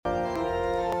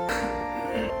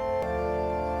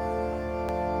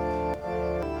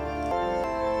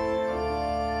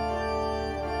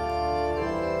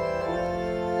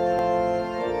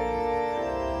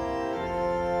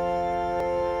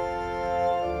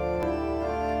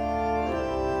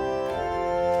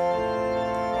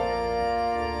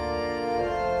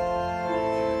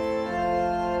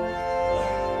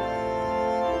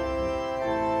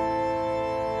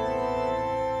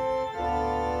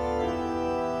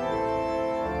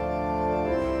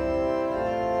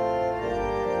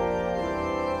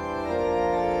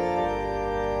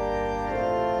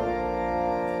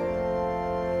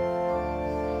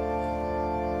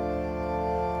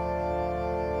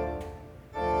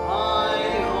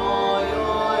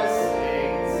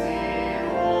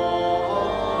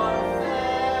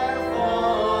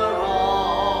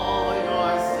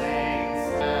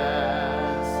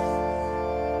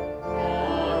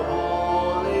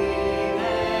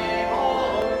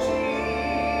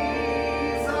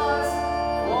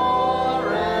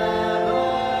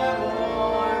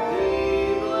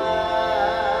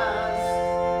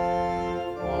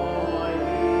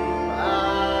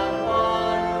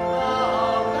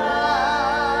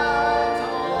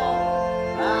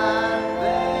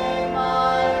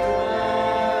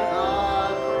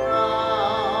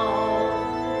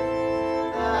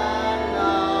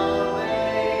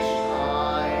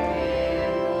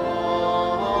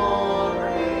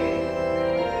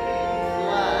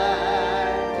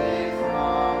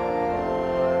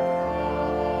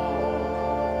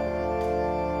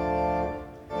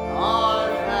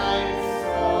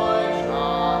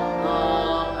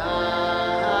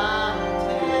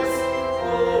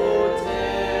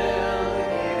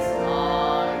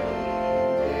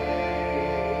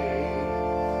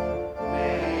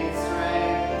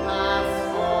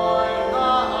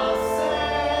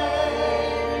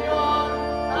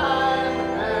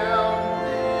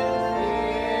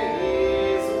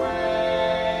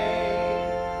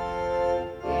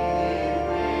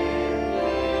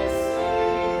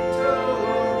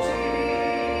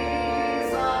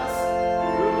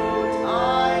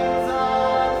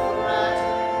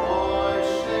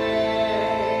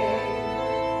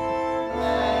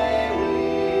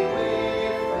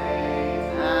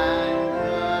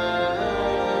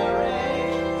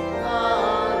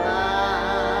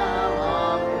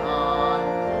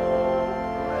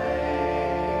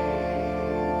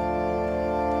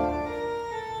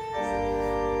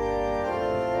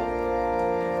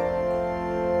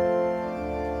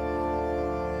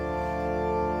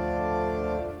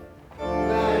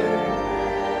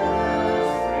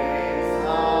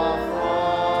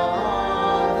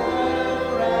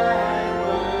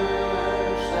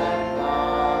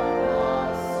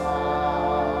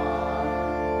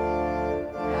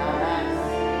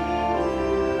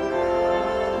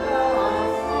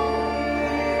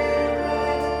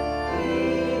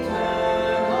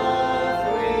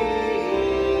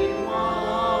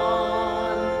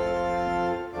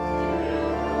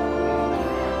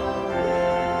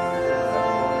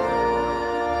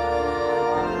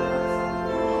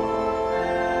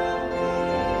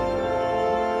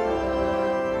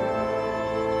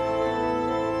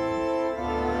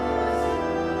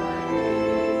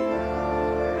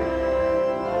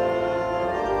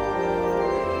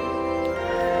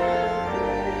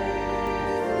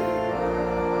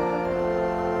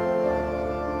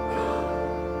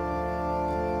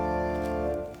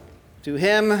To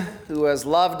him who has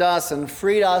loved us and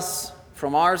freed us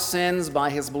from our sins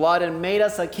by his blood and made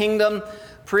us a kingdom,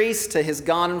 priest to his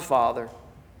God and Father,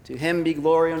 to him be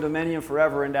glory and dominion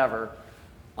forever and ever.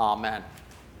 Amen.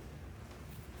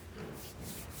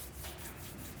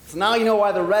 So now you know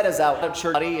why the red is out of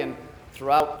church and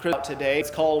throughout today. It's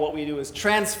called, what we do is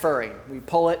transferring. We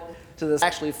pull it to this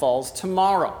actually falls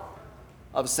tomorrow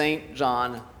of St.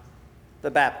 John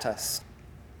the Baptist.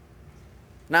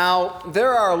 Now,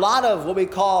 there are a lot of what we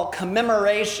call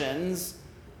commemorations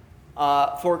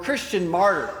for Christian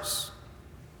martyrs.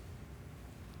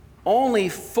 Only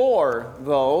 4,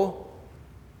 though,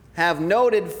 have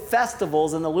noted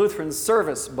festivals in the Lutheran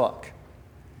service book.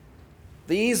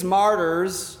 These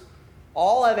martyrs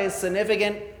all have a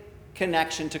significant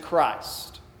connection to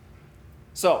Christ.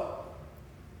 So,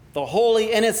 the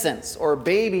Holy Innocents, or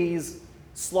babies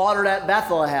slaughtered at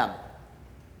Bethlehem,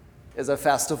 is a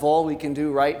festival we can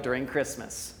do right during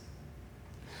Christmas.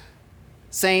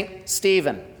 Saint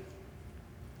Stephen,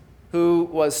 who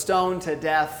was stoned to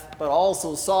death but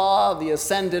also saw the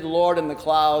ascended Lord in the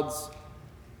clouds,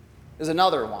 is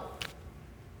another one.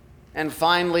 And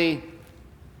finally,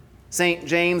 Saint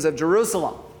James of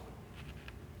Jerusalem,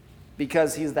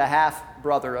 because he's the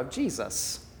half-brother of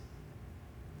Jesus.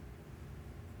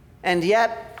 And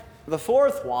yet, the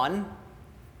 4th one,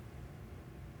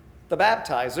 the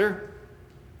baptizer,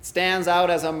 stands out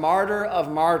as a martyr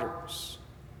of martyrs.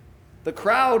 The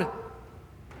crowd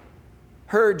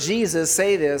heard Jesus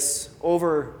say this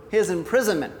over his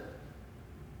imprisonment.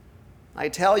 I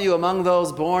tell you, among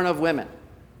those born of women,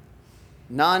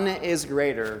 none is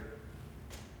greater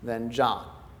than John.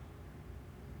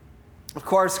 Of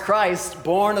course, Christ,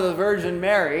 born of the Virgin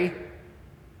Mary,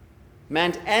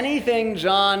 meant anything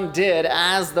John did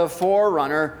as the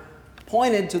forerunner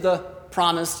pointed to the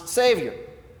promised Savior.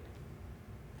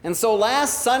 And so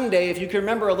last Sunday, if you can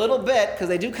remember a little bit, because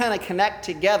they do kind of connect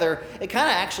together, it kind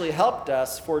of actually helped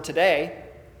us for today.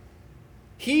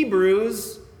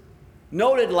 Hebrews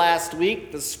noted last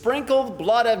week the sprinkled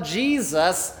blood of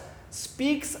Jesus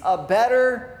speaks a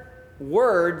better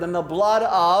word than the blood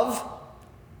of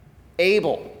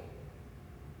Abel.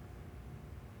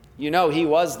 You know, he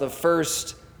was the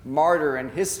first martyr in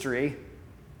history,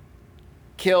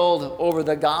 killed over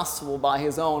the gospel by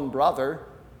his own brother.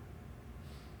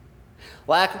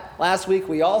 Last week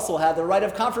we also had the rite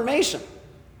of confirmation.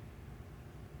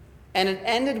 And it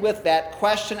ended with that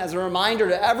question as a reminder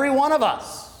to every one of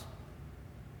us.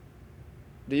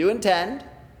 Do you intend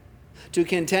to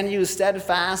continue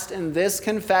steadfast in this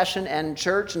confession and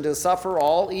church and to suffer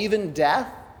all, even death,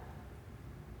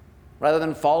 rather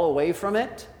than fall away from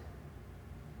it?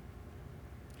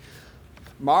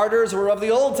 Martyrs were of the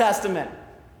Old Testament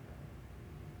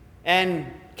and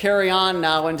carry on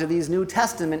now into these New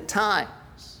Testament times.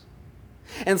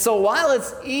 And so while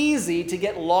it's easy to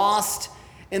get lost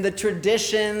in the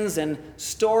traditions and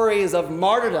stories of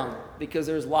martyrdom, because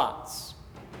there's lots,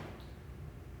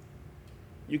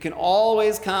 you can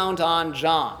always count on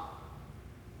John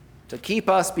to keep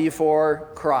us before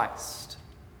Christ,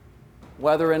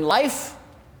 whether in life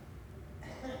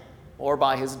or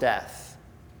by his death.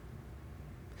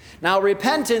 Now,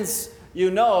 repentance,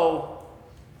 you know,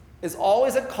 is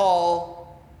always a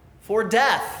call for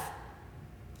death.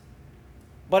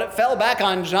 But it fell back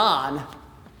on John,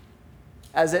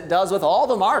 as it does with all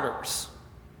the martyrs.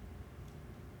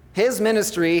 His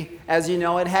ministry, as you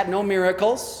know, it had no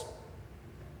miracles.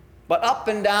 But up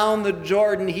and down the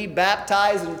Jordan, he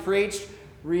baptized and preached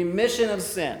remission of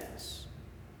sins.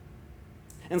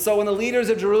 And so when the leaders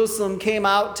of Jerusalem came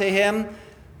out to him,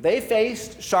 they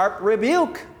faced sharp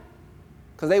rebuke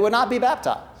because they would not be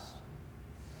baptized.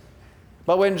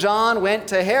 But when John went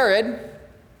to Herod,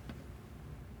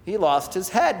 he lost his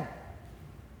head.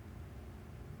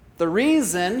 The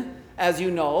reason, as you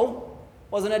know,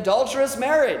 was an adulterous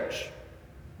marriage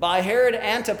by Herod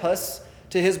Antipas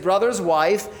to his brother's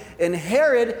wife, and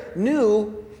Herod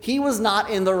knew he was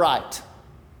not in the right.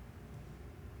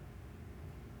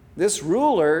 This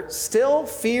ruler still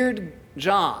feared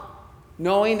John,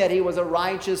 knowing that he was a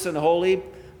righteous and holy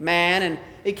man, and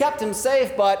he kept him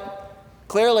safe, but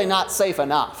clearly not safe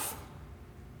enough.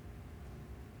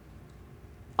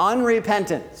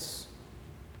 Unrepentance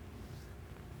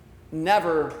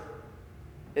never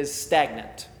is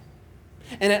stagnant.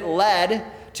 And it led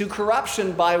to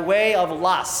corruption by way of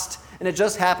lust. And it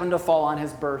just happened to fall on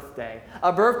his birthday.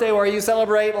 A birthday where you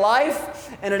celebrate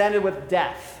life, and it ended with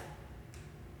death.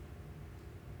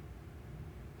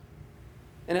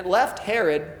 And it left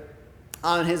Herod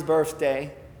on his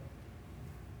birthday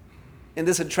in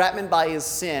this entrapment by his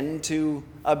sin to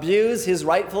abuse his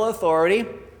rightful authority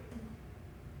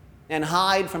and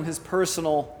hide from his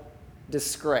personal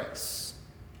disgrace,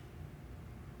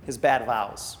 his bad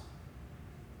vows.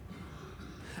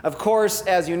 Of course,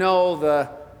 as you know, the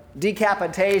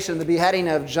decapitation, the beheading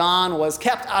of John was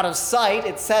kept out of sight.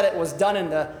 It said it was done in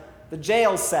the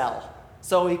jail cell.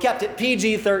 So he kept it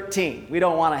PG-13. We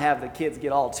don't want to have the kids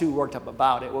get all too worked up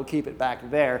about it. We'll keep it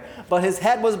back there. But his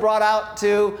head was brought out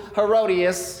to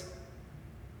Herodias,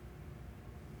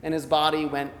 and his body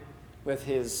went with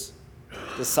his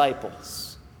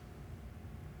disciples.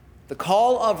 The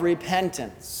call of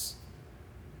repentance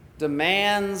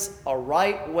demands a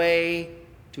right way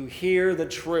to hear the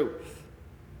truth.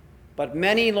 But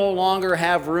many no longer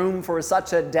have room for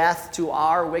such a death to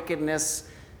our wickedness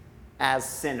as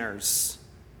sinners.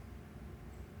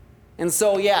 And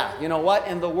so, you know what?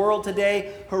 In the world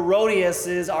today,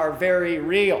 Herodiases are very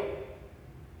real.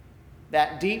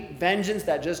 That deep vengeance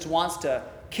that just wants to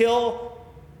kill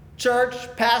church,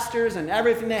 pastors, and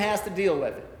everything that has to deal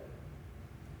with it.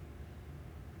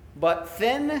 But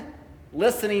then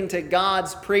listening to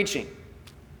God's preaching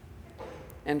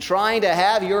and trying to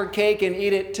have your cake and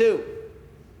eat it too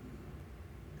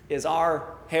is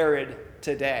our Herod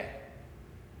today.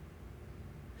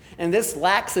 And this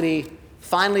laxity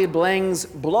finally brings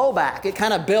blowback. It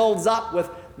kind of builds up with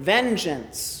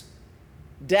vengeance.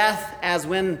 Death, as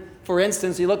when, for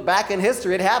instance, you look back in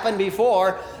history, it happened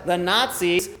before the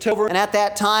Nazis took over, and at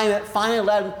that time it finally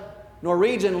led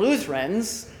Norwegian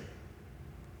Lutherans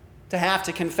to have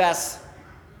to confess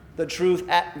the truth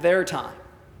at their time.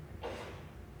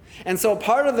 And so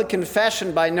part of the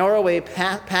confession by Norway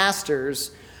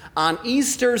pastors on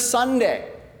Easter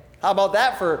Sunday, how about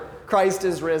that for Christ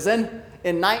is risen?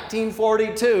 In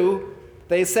 1942,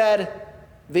 they said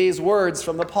these words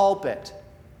from the pulpit: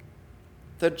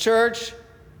 the church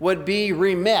would be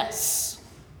remiss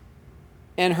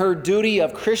in her duty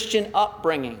of Christian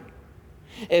upbringing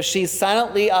if she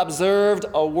silently observed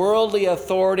a worldly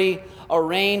authority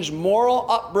arrange moral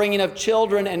upbringing of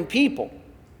children and people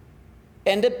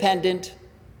independent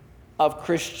of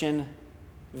Christian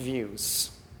views.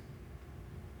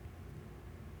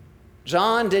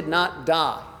 John did not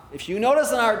die. If you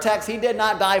notice in our text, he did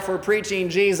not die for preaching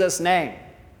Jesus' name,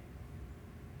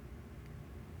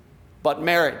 but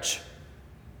marriage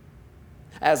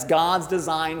as God's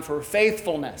design for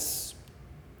faithfulness.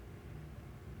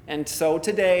 And so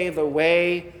today, the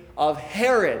way of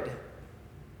Herod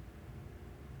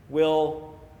will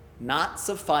not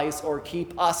suffice or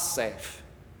keep us safe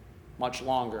much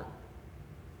longer.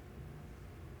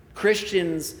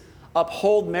 Christians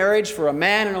uphold marriage for a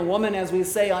man and a woman, as we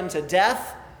say, unto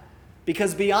death,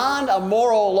 because beyond a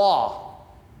moral law,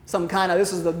 some kind of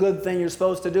this is the good thing you're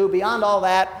supposed to do, beyond all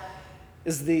that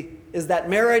is that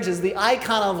marriage is the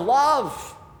icon of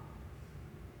love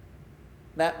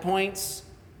that points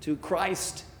to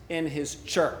Christ in his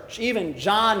church. Even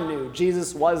John knew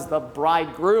Jesus was the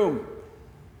bridegroom,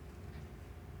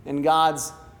 and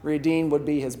God's redeemed would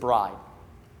be his bride.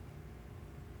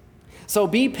 So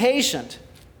be patient,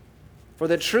 for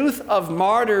the truth of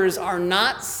martyrs are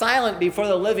not silent before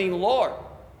the living Lord.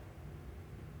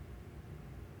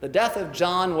 The death of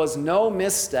John was no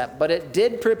misstep, but it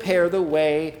did prepare the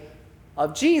way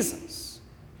of Jesus.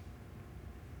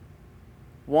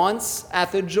 Once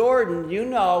at the Jordan, you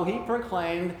know, he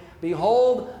proclaimed,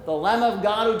 "Behold, the Lamb of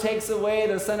God who takes away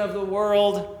the sin of the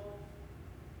world."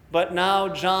 But now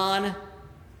John,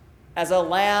 as a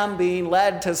lamb being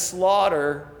led to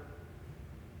slaughter,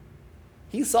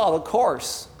 he saw the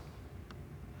course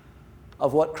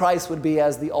of what Christ would be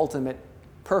as the ultimate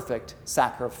perfect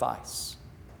sacrifice.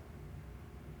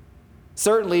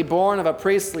 Certainly born of a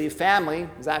priestly family,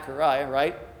 Zechariah,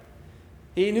 right?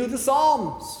 He knew the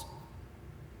Psalms.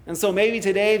 And so maybe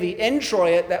today the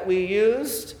introit that we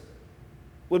used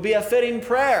would be a fitting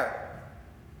prayer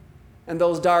in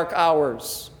those dark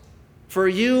hours. For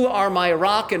you are my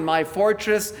rock and my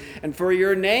fortress, and for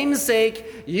your name's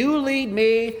sake you lead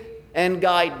me and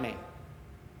guide me.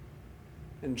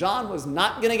 And John was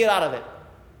not going to get out of it.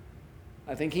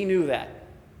 I think he knew that.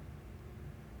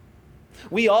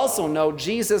 We also know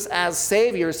Jesus as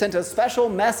Savior sent a special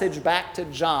message back to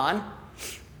John.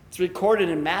 It's recorded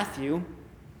in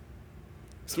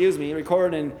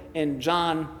recorded in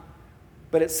John,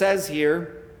 but it says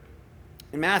here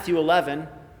in Matthew 11,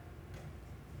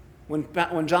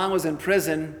 when John was in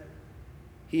prison,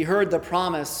 he heard the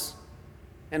promise,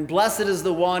 "And blessed is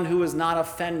the one who is not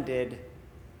offended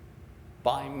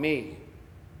by me."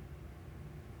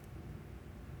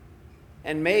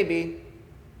 And maybe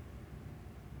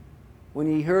when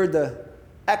he heard the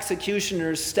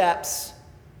executioner's steps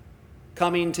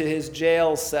coming to his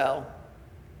jail cell,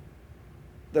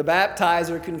 the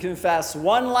baptizer can confess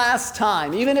one last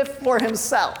time, even if for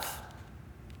himself,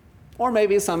 or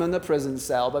maybe some in the prison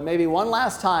cell, but maybe one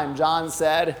last time, John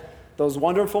said those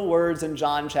wonderful words in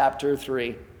John chapter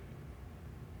 3.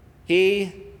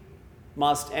 He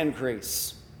must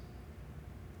increase.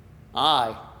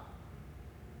 I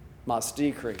must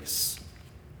decrease.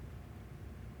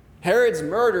 Herod's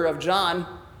murder of John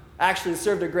actually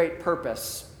served a great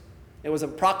purpose. It was a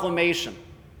proclamation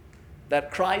that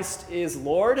Christ is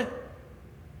Lord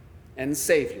and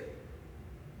Savior.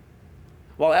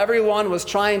 While everyone was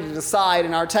trying to decide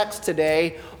in our text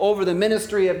today over the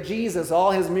ministry of Jesus,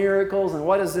 all his miracles, and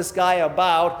what is this guy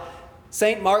about,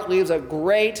 St. Mark leaves a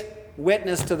great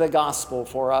witness to the gospel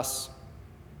for us.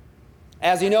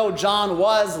 As you know, John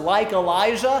was like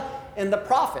Elijah in the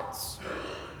prophets.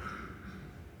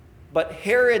 But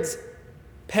Herod's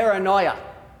paranoia,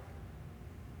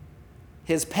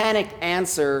 his panicked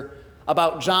answer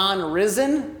about John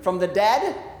risen from the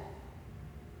dead,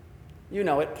 you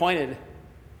know, it pointed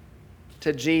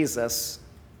to Jesus,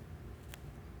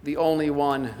 the only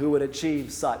one who would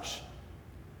achieve such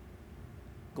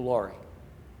glory.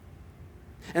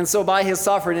 And so by his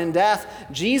suffering and death,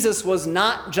 Jesus was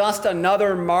not just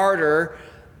another martyr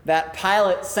that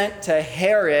Pilate sent to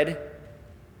Herod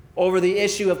over the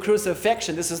issue of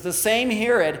crucifixion. This is the same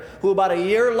Herod who about a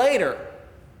year later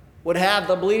would have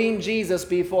the bleeding Jesus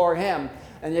before him.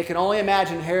 And you can only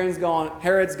imagine Herod's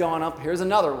going up, here's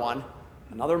another one,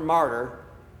 another martyr.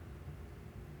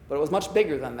 But it was much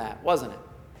bigger than that, wasn't it?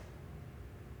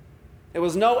 It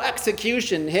was no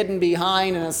execution hidden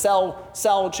behind in a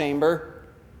cell chamber,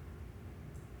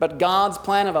 but God's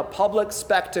plan of a public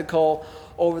spectacle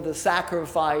over the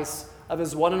sacrifice of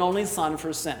his one and only Son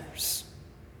for sinners.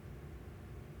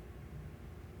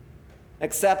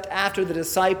 Except after the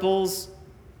disciples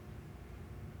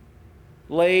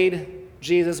laid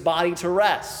Jesus' body to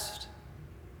rest.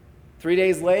 3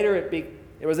 days later,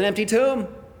 it was an empty tomb.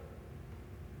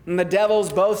 And the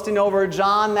devil's boasting over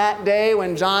John that day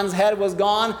when John's head was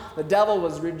gone. The devil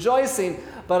was rejoicing.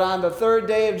 But on the third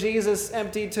day of Jesus'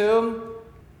 empty tomb,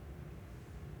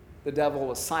 the devil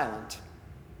was silent.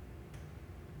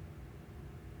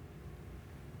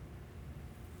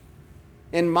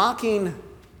 In mocking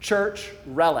church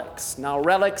relics. Now,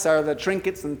 relics are the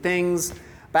trinkets and things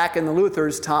back in the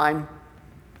Luther's time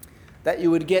that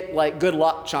you would get like good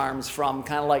luck charms from,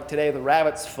 kind of like today the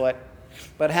rabbit's foot.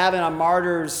 But having a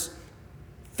martyr's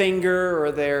finger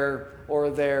or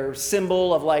their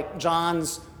symbol of like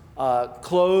John's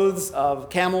clothes, of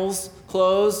camel's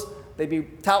clothes, they'd be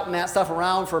touting that stuff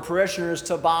around for parishioners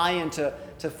to buy and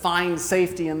to find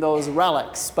safety in those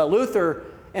relics. But Luther,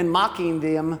 in mocking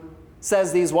them,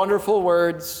 says these wonderful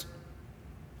words: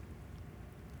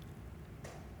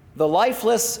 the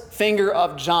lifeless finger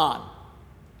of John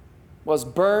was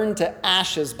burned to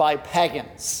ashes by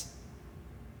pagans.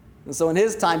 And so in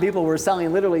his time, people were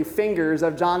selling literally fingers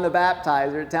of John the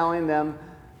Baptizer, telling them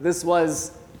this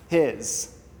was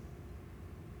his.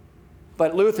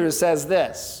 But Luther says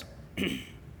this: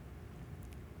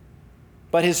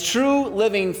 but his true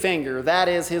living finger, that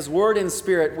is his word and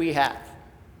spirit, we have.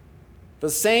 The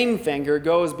same finger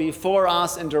goes before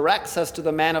us and directs us to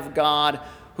the man of God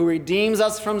who redeems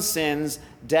us from sins,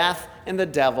 death, and the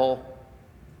devil,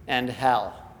 and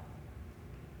hell.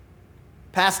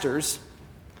 Pastors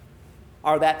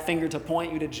are that finger to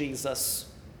point you to Jesus.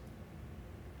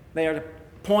 They are to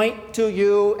point to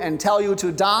you and tell you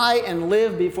to die and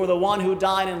live before the one who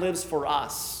died and lives for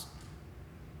us.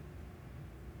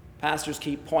 Pastors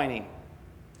keep pointing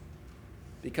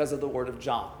because of the word of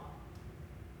John.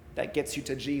 That gets you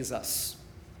to Jesus.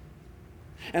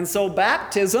 And so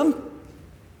baptism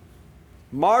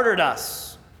martyred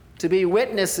us to be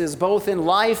witnesses both in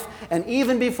life and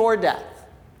even before death.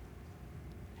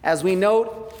 As we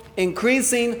note,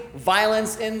 increasing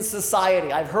violence in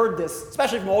society. I've heard this,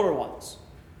 especially from older ones.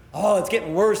 Oh, it's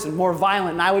getting worse and more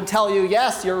violent. And I would tell you,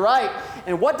 yes, you're right.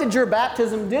 And what did your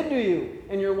baptism do to you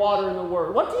in your water and the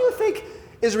word? What do you think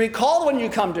is recalled when you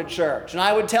come to church? And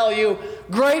I would tell you,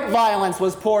 great violence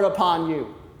was poured upon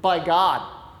you by God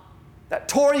that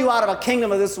tore you out of a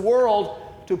kingdom of this world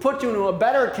to put you into a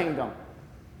better kingdom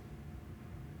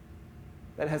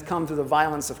that has come through the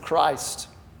violence of Christ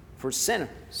for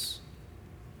sinners.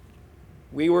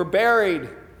 We were buried,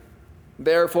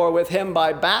 therefore, with him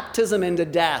by baptism into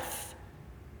death,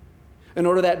 in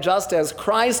order that just as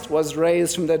Christ was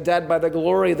raised from the dead by the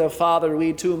glory of the Father,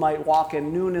 we too might walk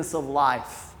in newness of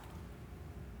life.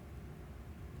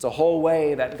 It's a whole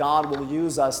way that God will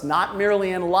use us, not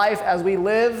merely in life as we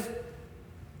live,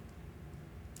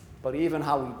 but even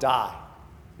how we die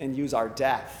and use our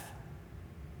death.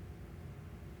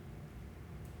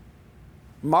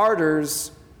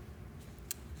 Martyrs,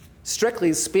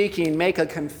 strictly speaking, make a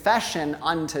confession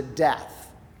unto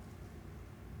death.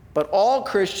 But all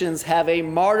Christians have a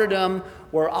martyrdom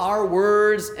where our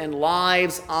words and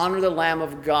lives honor the Lamb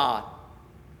of God.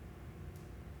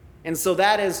 And so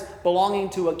that is belonging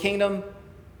to a kingdom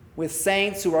with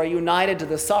saints who are united to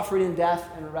the suffering and death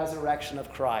and resurrection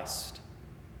of Christ.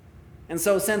 And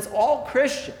so since all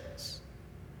Christians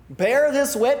bear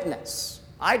this witness,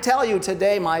 I tell you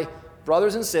today, my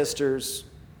brothers and sisters,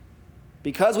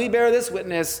 because we bear this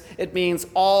witness, it means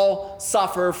all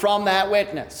suffer from that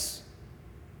witness.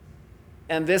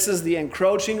 And this is the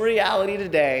encroaching reality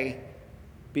today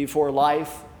before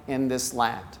life in this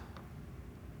land.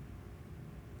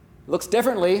 It looks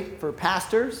differently for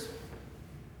pastors,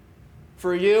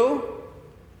 for you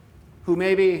who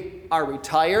maybe are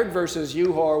retired versus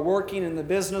you who are working in the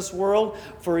business world,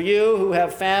 for you who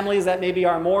have families that maybe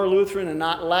are more Lutheran and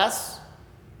not less.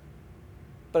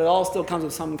 But it all still comes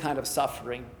with some kind of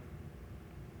suffering,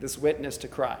 this witness to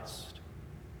Christ.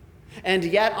 And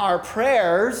yet our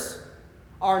prayers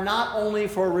are not only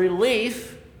for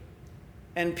relief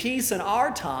and peace in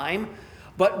our time,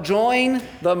 but join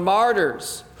the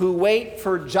martyrs who wait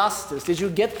for justice. Did you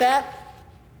get that?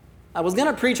 I was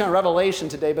going to preach on Revelation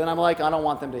today, but I'm like, I don't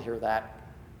want them to hear that.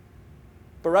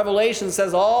 But Revelation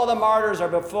says all the martyrs are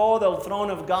before the throne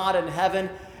of God in heaven,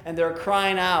 and they're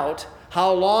crying out,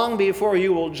 how long before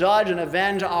you will judge and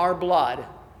avenge our blood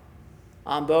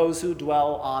on those who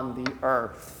dwell on the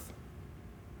earth?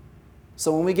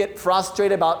 So when we get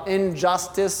frustrated about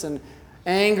injustice and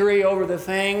angry over the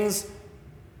things,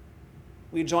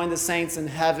 we join the saints in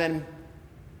heaven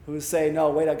who say,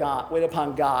 no, wait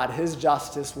upon God. His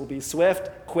justice will be swift,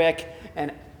 quick,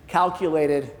 and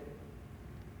calculated,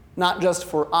 not just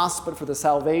for us, but for the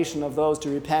salvation of those to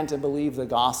repent and believe the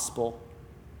gospel.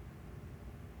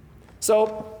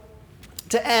 So,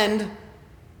 to end,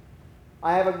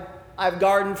 I've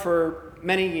gardened for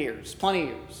many years, plenty of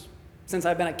years, since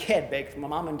I've been a kid, baked from my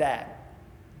mom and dad.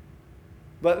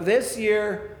 But this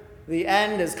year, the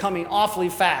end is coming awfully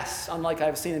fast, unlike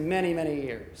I've seen in many, many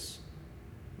years.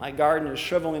 My garden is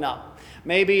shriveling up.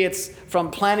 Maybe it's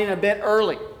from planting a bit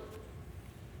early.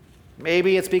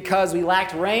 Maybe it's because we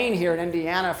lacked rain here in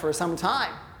Indiana for some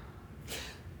time.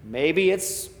 Maybe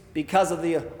it's because of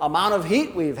the amount of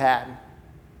heat we've had.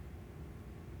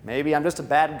 Maybe I'm just a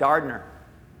bad gardener.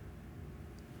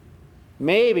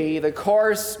 Maybe the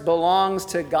course belongs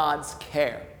to God's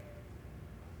care,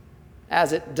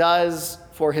 as it does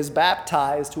for his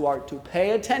baptized who are to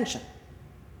pay attention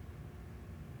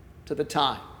to the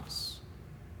times.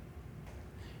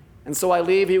 And so I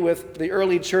leave you with the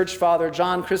early church father,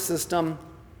 John Chrysostom,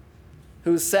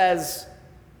 who says,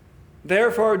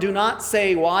 therefore do not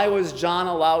say, why was John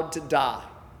allowed to die?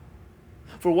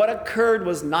 For what occurred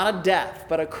was not a death,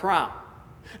 but a crown.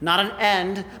 Not an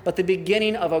end, but the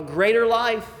beginning of a greater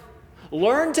life.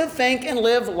 Learn to think and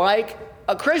live like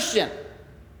a Christian.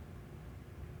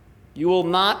 You will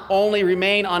not only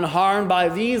remain unharmed by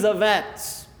these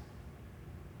events,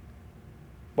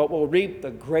 but will reap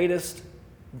the greatest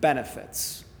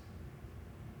benefits.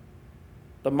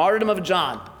 The martyrdom of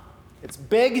John. It's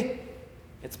big,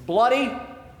 it's bloody,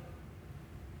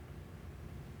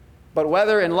 but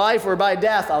whether in life or by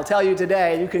death, I'll tell you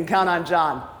today, you can count on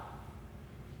John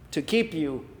to keep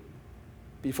you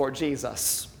before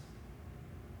Jesus.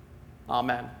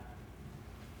 Amen. In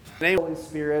the name of the Holy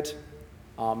Spirit,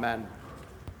 amen.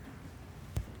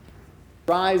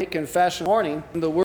 Rise, confession, morning, the word.